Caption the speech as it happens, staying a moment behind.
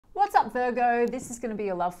up, Virgo? This is going to be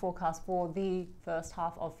a love forecast for the first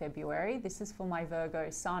half of February. This is for my Virgo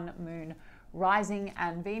Sun, Moon, Rising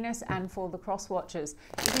and Venus, and for the cross watchers.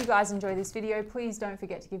 If you guys enjoy this video, please don't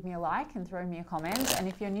forget to give me a like and throw me a comment. And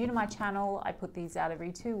if you're new to my channel, I put these out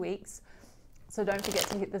every 2 weeks. So don't forget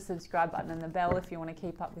to hit the subscribe button and the bell if you want to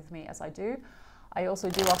keep up with me as I do. I also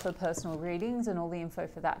do offer personal readings, and all the info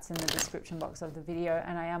for that's in the description box of the video.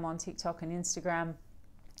 And I am on TikTok and Instagram.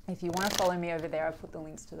 If you want to follow me over there, I put the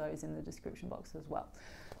links to those in the description box as well.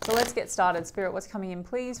 So let's get started. Spirit, what's coming in,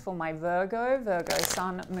 please, for my Virgo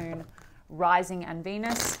Sun, Moon, Rising and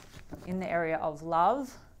Venus in the area of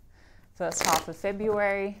love. First half of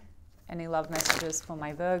February. Any love messages for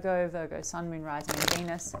my Virgo Sun, Moon, Rising and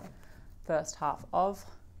Venus. First half of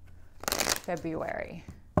February.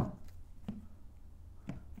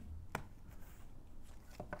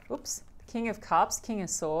 Oops. King of Cups, King of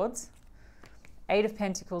Swords. 8 of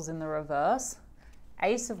Pentacles in the reverse,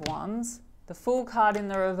 Ace of Wands, the Fool card in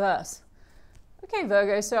the reverse. Okay,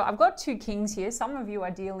 Virgo, so I've got 2 kings here. Some of you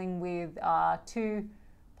are dealing with 2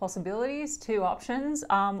 possibilities, 2 options,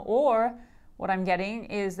 or what I'm getting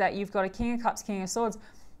is that you've got a King of Cups, King of Swords.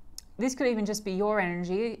 This could even just be your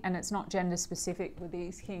energy, and it's not gender specific with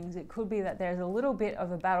these kings. It could be that there's a little bit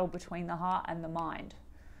of a battle between the heart and the mind.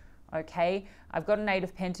 Okay, I've got an 8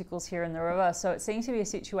 of Pentacles here in the reverse. So it seems to be a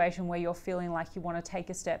situation where you're feeling like you want to take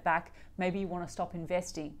a step back. Maybe you want to stop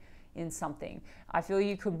investing in something. I feel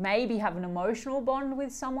you could maybe have an emotional bond with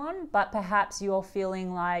someone, but perhaps you're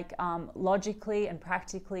feeling like logically and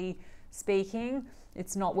practically speaking,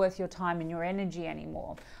 it's not worth your time and your energy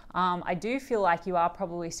anymore. I do feel like you are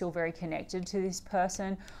probably still very connected to this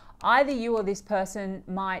person. Either you or this person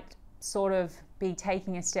might sort of be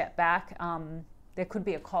taking a step back. There could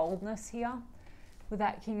be a coldness here with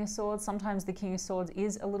that King of Swords. Sometimes the King of Swords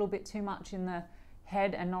is a little bit too much in the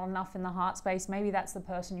head and not enough in the heart space. Maybe that's the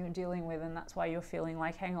person you're dealing with, and that's why you're feeling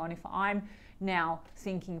like, hang on, if I'm now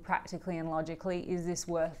thinking practically and logically, is this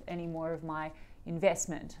worth any more of my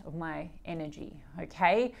investment, of my energy?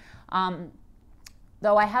 Okay.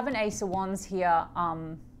 Though I have an Ace of Wands here,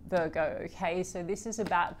 Virgo, okay? So this is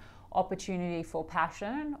about opportunity for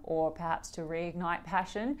passion, or perhaps to reignite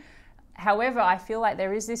passion. However, I feel like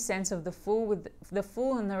there is this sense of the Fool. With the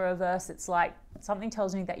Fool in the reverse, it's like something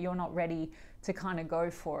tells me that you're not ready to kind of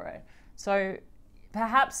go for it. So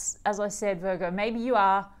perhaps, as I said, Virgo, maybe you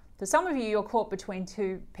are, for some of you, you're caught between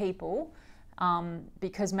 2 people,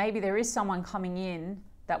 because maybe there is someone coming in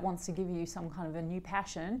that wants to give you some kind of a new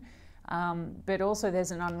passion, but also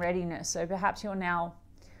there's an unreadiness. So perhaps you're now,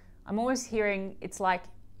 I'm always hearing, it's like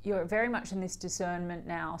you're very much in this discernment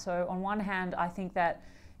now. So on one hand, I think that,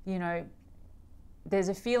 you know, there's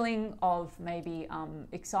a feeling of maybe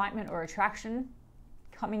excitement or attraction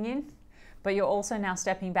coming in, but you're also now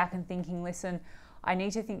stepping back and thinking, listen, I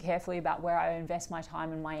need to think carefully about where I invest my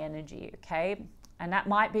time and my energy, okay? And that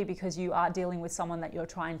might be because you are dealing with someone that you're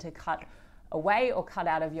trying to cut away or cut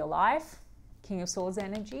out of your life, King of Swords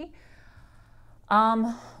energy,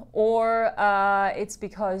 or it's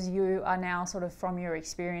because you are now sort of, from your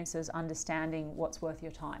experiences, understanding what's worth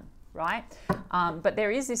your time. Right? But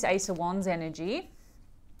there is this Ace of Wands energy,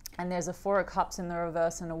 and there's a 4 of Cups in the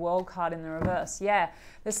reverse and a World card in the reverse. Yeah,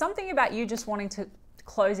 there's something about you just wanting to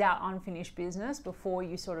close out unfinished business before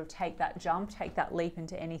you sort of take that jump, take that leap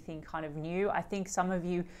into anything kind of new. I think some of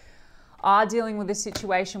you are dealing with a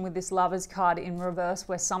situation with this Lovers card in reverse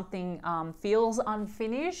where something feels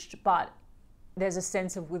unfinished, but there's a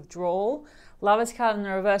sense of withdrawal. Lovers card in the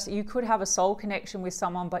reverse, you could have a soul connection with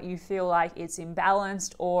someone, but you feel like it's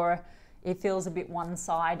imbalanced or it feels a bit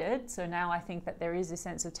one-sided. So now I think that there is a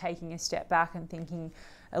sense of taking a step back and thinking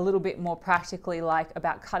a little bit more practically, like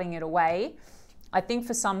about cutting it away. I think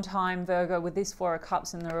for some time, Virgo, with this 4 of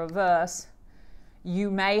Cups in the reverse,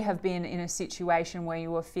 you may have been in a situation where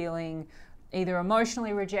you were feeling either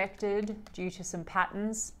emotionally rejected due to some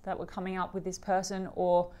patterns that were coming up with this person,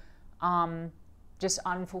 or just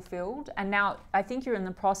unfulfilled. And now I think you're in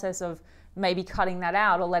the process of maybe cutting that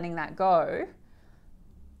out or letting that go.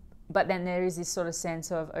 But then there is this sort of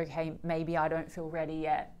sense of, okay, maybe I don't feel ready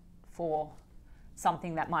yet for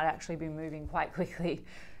something that might actually be moving quite quickly.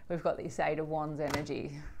 We've got this 8 of Wands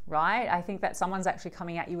energy, right? I think that someone's actually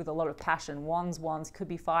coming at you with a lot of passion. Wands could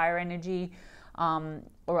be fire energy,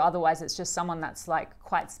 or otherwise it's just someone that's like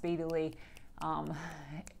quite speedily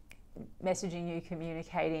messaging you,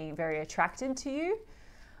 communicating, very attracted to you.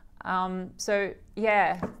 So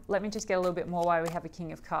yeah, let me just get a little bit more why we have a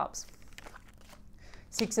King of Cups.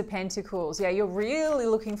 6 of Pentacles. Yeah, you're really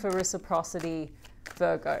looking for reciprocity,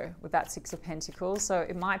 Virgo, with that 6 of Pentacles. So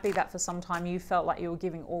it might be that for some time you felt like you were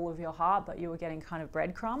giving all of your heart, but you were getting kind of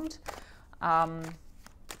breadcrumbed.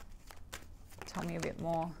 Tell me a bit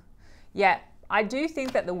more. Yeah, I do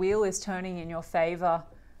think that the wheel is turning in your favor,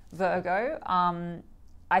 Virgo.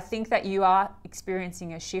 I think that you are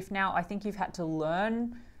experiencing a shift now. I think you've had to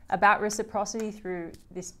learn about reciprocity through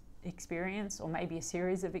this experience, or maybe a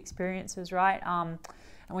series of experiences, right? And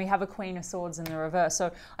we have a Queen of Swords in the reverse.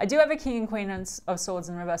 So I do have a King and Queen of Swords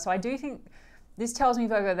in the reverse. So I do think this tells me,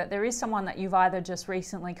 Virgo, that there is someone that you've either just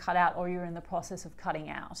recently cut out or you're in the process of cutting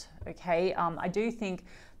out, okay? I do think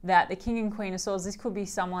that the King and Queen of Swords, this could be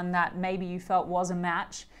someone that maybe you felt was a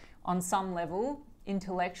match on some level,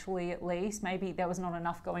 intellectually at least. Maybe there was not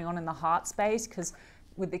enough going on in the heart space, because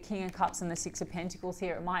with the King of Cups and the Six of Pentacles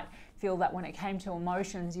here, it might feel that when it came to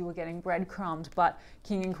emotions, you were getting breadcrumbed. But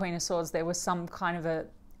King and Queen of Swords, there was some kind of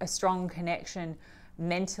a strong connection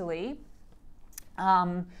mentally.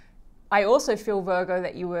 I also feel, Virgo,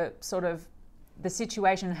 that you were sort of, the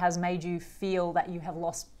situation has made you feel that you have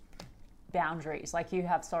lost boundaries, like you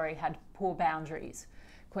have, had poor boundaries.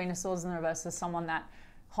 Queen of Swords in the reverse is someone that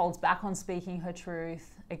holds back on speaking her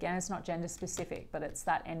truth. Again, it's not gender specific, but it's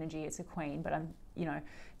that energy. It's a queen, but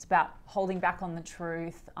it's about holding back on the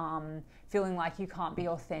truth, feeling like you can't be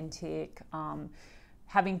authentic,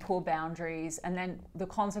 having poor boundaries. And then the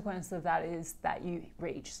consequence of that is that you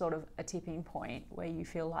reach sort of a tipping point where you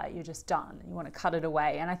feel like you're just done. You want to cut it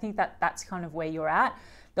away. And I think that that's kind of where you're at,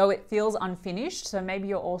 though it feels unfinished. So maybe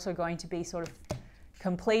you're also going to be sort of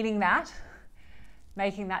completing that,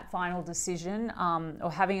 making that final decision,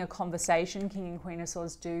 or having a conversation. King and Queen of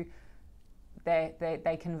Swords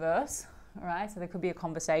they converse, all right? So there could be a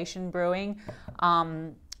conversation brewing.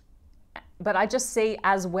 But I just see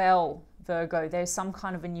as well, Virgo, there's some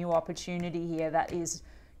kind of a new opportunity here that is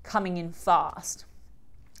coming in fast,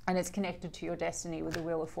 and it's connected to your destiny with the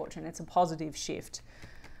Wheel of Fortune. It's a positive shift.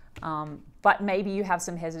 But maybe you have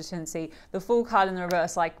some hesitancy. The Fool card in the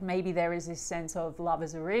reverse, like maybe there is this sense of love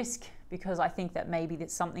as a risk, because I think that maybe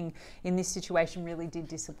that something in this situation really did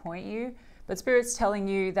disappoint you. But Spirit's telling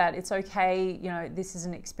you that it's okay, this is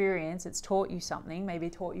an experience. It's taught you something,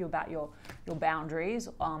 maybe taught you about your boundaries,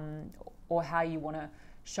 or how you want to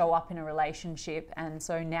show up in a relationship. And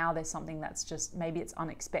so now there's something that's just, maybe it's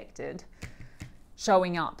unexpected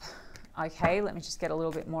showing up. Okay, let me just get a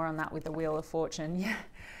little bit more on that with the Wheel of Fortune. Yeah,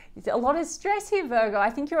 it's a lot of stress here, Virgo.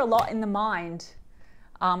 I think you're a lot in the mind,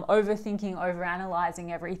 overthinking,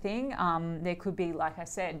 overanalyzing everything. There could be, like I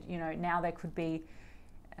said, now there could be,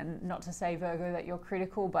 and not to say, Virgo, that you're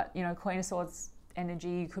critical, but, Queen of Swords energy,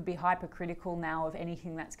 you could be hypercritical now of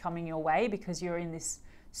anything that's coming your way, because you're in this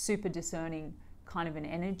super discerning kind of an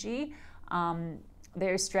energy.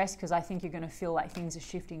 There is stress because I think you're going to feel like things are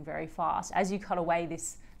shifting very fast. As you cut away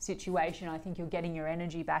this situation, I think you're getting your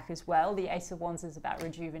energy back as well. The Ace of Wands is about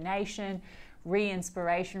rejuvenation,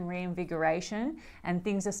 re-inspiration, reinvigoration, and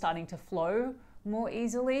things are starting to flow more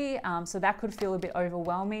easily. So that could feel a bit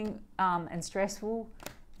overwhelming and stressful,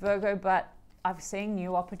 Virgo, but I've seen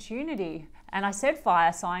new opportunity. And I said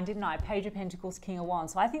fire sign, didn't I? Page of Pentacles, King of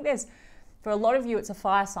Wands. So I think there's, for a lot of you, it's a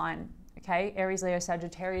fire sign. Okay, Aries, Leo,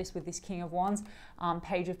 Sagittarius with this King of Wands,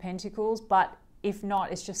 Page of Pentacles. But if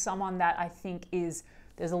not, it's just someone that I think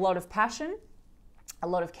there's a lot of passion, a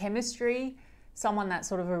lot of chemistry, someone that's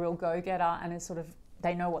sort of a real go-getter and is sort of,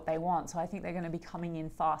 they know what they want. So I think they're going to be coming in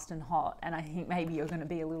fast and hot. And I think maybe you're going to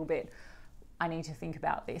be a little bit, I need to think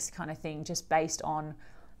about this kind of thing, just based on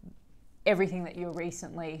everything that you're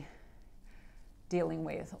recently dealing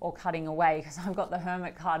with or cutting away, because I've got the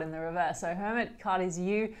Hermit card in the reverse. So Hermit card is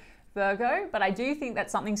you, Virgo, but I do think that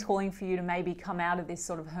something's calling for you to maybe come out of this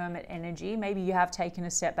sort of hermit energy. Maybe you have taken a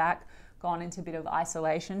step back, gone into a bit of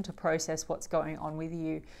isolation to process what's going on with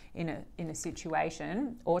you in a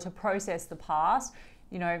situation, or to process the past.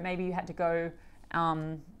 Maybe you had to go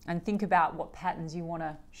and think about what patterns you want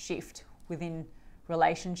to shift within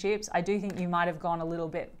relationships. I do think you might have gone a little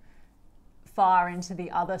bit far into the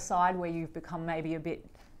other side where you've become maybe a bit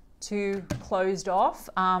too closed off.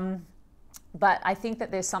 But I think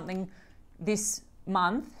that there's something this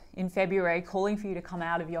month in February calling for you to come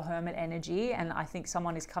out of your hermit energy. And I think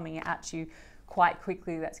someone is coming at you quite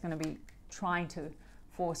quickly that's going to be trying to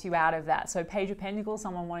force you out of that. So Page of Pentacles,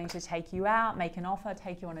 someone wanting to take you out, make an offer,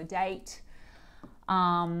 take you on a date.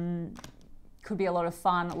 Could be a lot of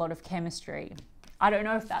fun, a lot of chemistry. I don't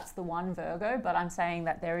know if that's the one, Virgo, but I'm saying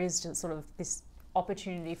that there is just sort of this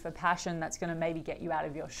opportunity for passion that's going to maybe get you out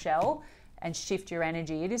of your shell and shift your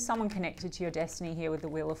energy. It is someone connected to your destiny here with the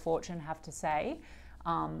Wheel of Fortune, have to say.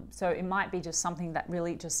 So it might be just something that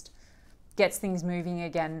really just gets things moving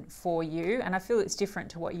again for you. And I feel it's different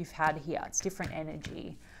to what you've had here. It's different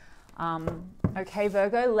energy. Okay,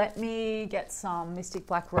 Virgo, let me get some Mystic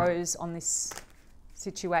Black Rose on this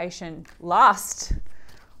situation. Lust.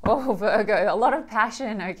 Oh, Virgo, a lot of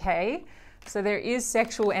passion, okay? So there is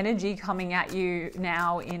sexual energy coming at you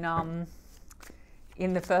now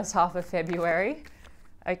in the first half of February.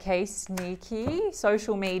 Okay, sneaky.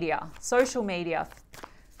 Social media. Social media.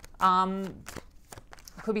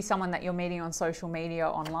 Could be someone that you're meeting on social media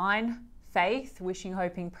online. Faith, wishing,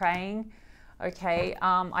 hoping, praying. Okay,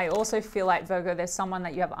 I also feel like, Virgo, there's someone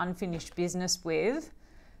that you have unfinished business with.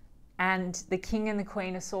 And the King and the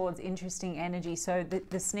Queen of Swords, interesting energy. So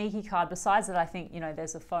the sneaky card, besides that, I think, you know,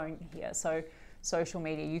 there's a phone here. So social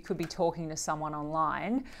media, you could be talking to someone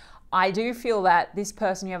online. I do feel that this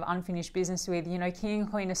person you have unfinished business with, you know, King and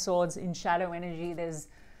Queen of Swords in shadow energy, there's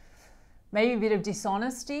maybe a bit of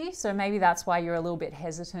dishonesty. So maybe that's why you're a little bit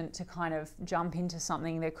hesitant to kind of jump into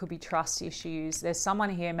something. There could be trust issues. There's someone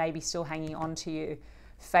here maybe still hanging on to you,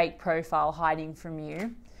 fake profile, hiding from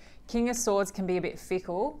you. King of Swords can be a bit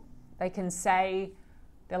fickle. They can say,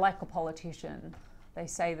 they're like a politician. They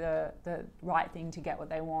say the right thing to get what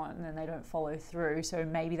they want and then they don't follow through. So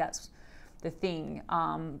maybe that's the thing.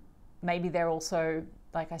 Maybe they're also,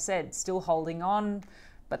 like I said, still holding on,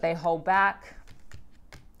 but they hold back.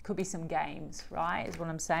 Could be some games, right, is what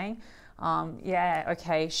I'm saying. Yeah,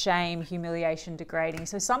 okay, shame, humiliation, degrading.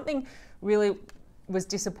 So something really was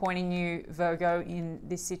disappointing you, Virgo, in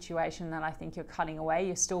this situation that I think you're cutting away.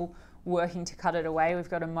 You're still working to cut it away. We've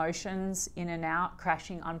got emotions in and out,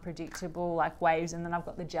 crashing, unpredictable, like waves. And then I've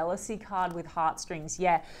got the jealousy card with heartstrings.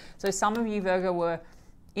 Yeah, so some of you, Virgo, were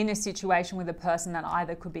in a situation with a person that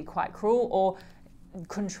either could be quite cruel or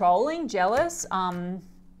controlling, jealous,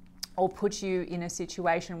 or put you in a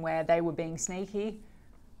situation where they were being sneaky,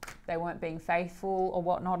 they weren't being faithful or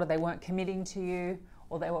whatnot, or they weren't committing to you,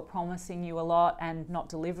 or they were promising you a lot and not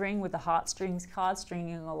delivering, with the heartstrings card,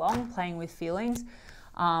 stringing along, playing with feelings,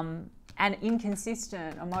 and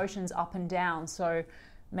inconsistent emotions up and down. So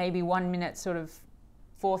maybe 1 minute sort of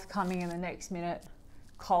forthcoming and the next minute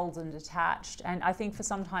cold and detached. And I think for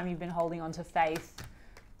some time you've been holding on to faith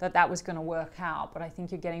that that was going to work out, but I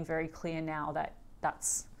think you're getting very clear now that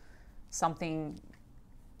that's something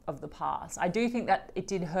of the past. I do think that it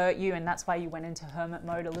did hurt you, and that's why you went into hermit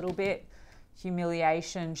mode a little bit.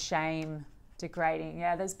 Humiliation, shame, degrading.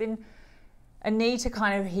 Yeah, there's been a need to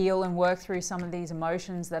kind of heal and work through some of these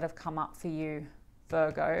emotions that have come up for you,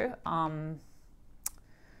 Virgo.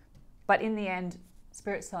 But in the end,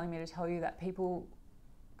 Spirit's telling me to tell you that people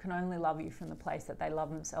can only love you from the place that they love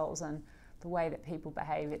themselves, and the way that people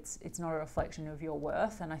behave, it's not a reflection of your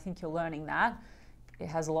worth. And I think you're learning that. It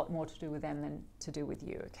has a lot more to do with them than to do with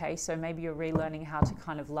you, okay? So maybe you're relearning how to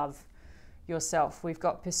kind of love yourself. We've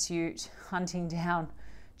got pursuit, hunting down,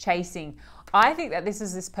 chasing. I think that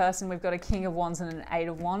this person, we've got a King of Wands and an Eight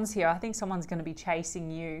of Wands here. I think someone's going to be chasing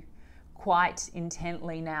you quite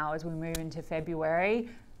intently now as we move into February.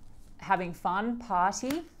 Having fun,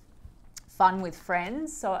 party, fun with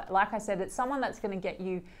friends. So like I said, it's someone that's going to get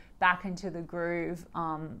you back into the groove,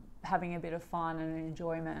 having a bit of fun and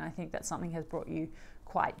enjoyment. I think that something has brought you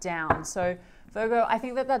quite down. So Virgo, I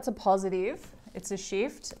think that that's a positive. It's a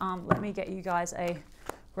shift. Let me get you guys a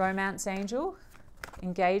romance angel.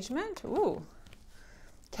 Engagement. Ooh.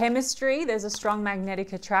 Chemistry. There's a strong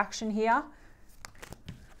magnetic attraction here.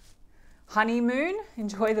 Honeymoon.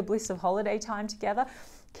 Enjoy the bliss of holiday time together.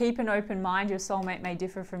 Keep an open mind. Your soulmate may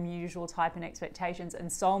differ from your usual type and expectations. And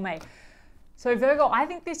soulmate. So Virgo, I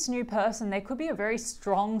think this new person, there could be a very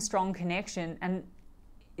strong connection, and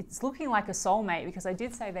it's looking like a soulmate because I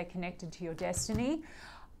did say they're connected to your destiny.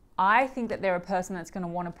 I think that they're a person that's going to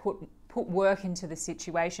want to put work into the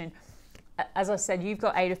situation. As I said, you've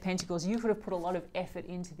got Eight of Pentacles. You could have put a lot of effort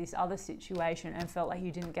into this other situation and felt like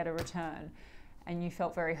you didn't get a return, and you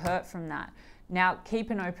felt very hurt from that. Now,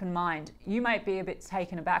 keep an open mind. You might be a bit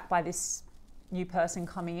taken aback by this new person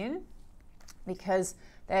coming in because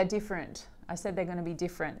they're different. I said they're going to be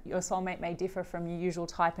different. Your soulmate may differ from your usual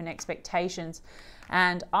type and expectations.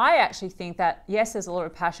 And I actually think that, yes, there's a lot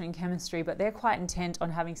of passion and chemistry, but they're quite intent on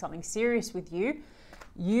having something serious with you.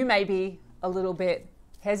 You may be a little bit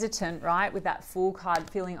hesitant, right, with that Fool card,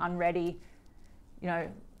 feeling unready, you know,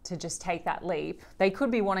 to just take that leap. They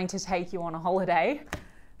could be wanting to take you on a holiday,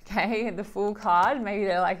 okay, the Fool card. Maybe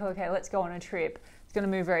they're like, okay, let's go on a trip. It's going to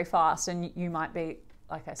move very fast, and you might be,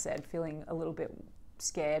 like I said, feeling a little bit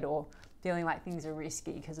scared or feeling like things are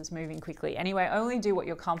risky because it's moving quickly. Anyway, only do what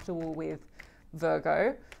you're comfortable with,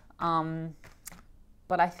 Virgo.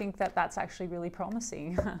 But I think that that's actually really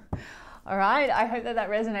promising. All right, I hope that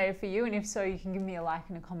that resonated for you. And if so, you can give me a like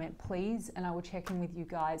and a comment, please. And I will check in with you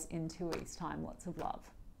guys in 2 weeks' time. Lots of love.